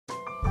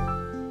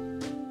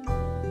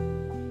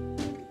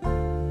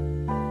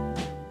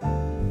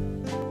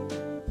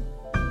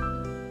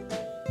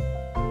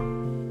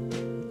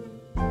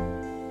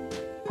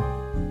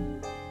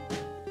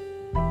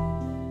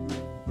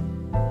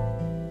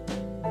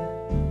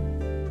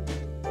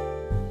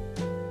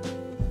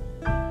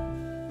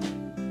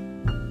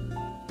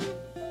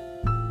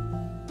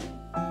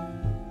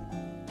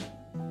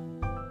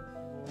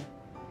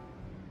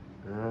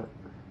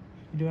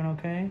doing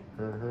okay?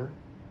 Uh-huh.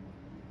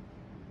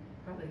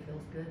 Probably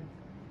feels good.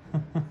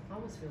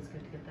 Almost feels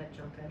good to get that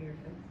junk out of your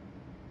face.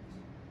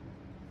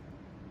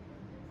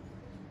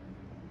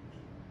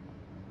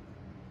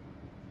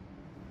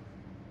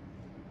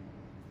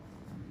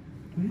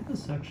 Do we have a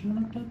suction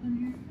lift up in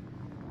here?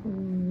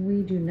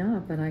 We do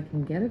not, but I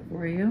can get it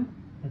for you.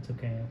 That's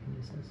okay, I can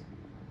use this.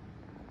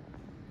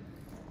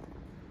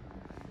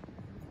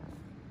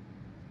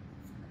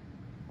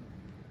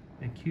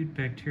 Acute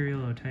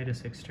bacterial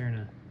otitis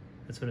externa.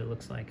 That's what it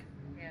looks like.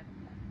 Yeah.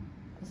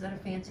 Is that a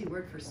fancy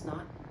word for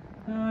snot?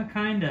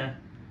 Kinda.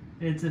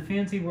 It's a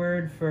fancy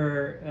word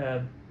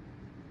for,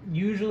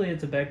 usually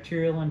it's a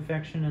bacterial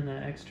infection in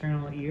the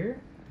external ear.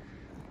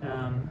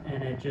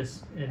 And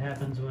it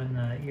happens when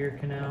the ear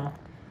canal,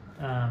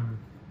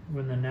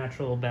 when the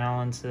natural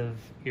balance of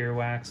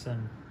earwax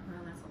and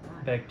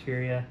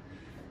bacteria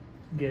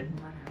get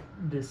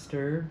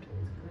disturbed.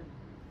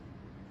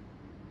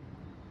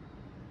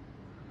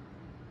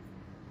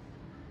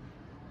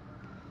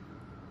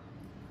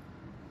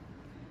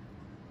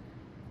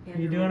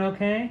 You doing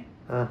okay?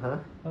 Uh-huh.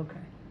 Okay.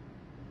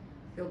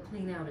 He'll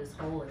clean out his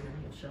hole and then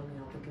he'll show me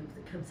all the goop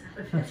that comes out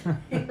of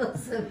it. He'll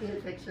send me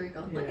a picture.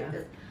 He'll go, look at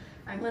this.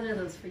 I'm one of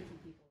those freaky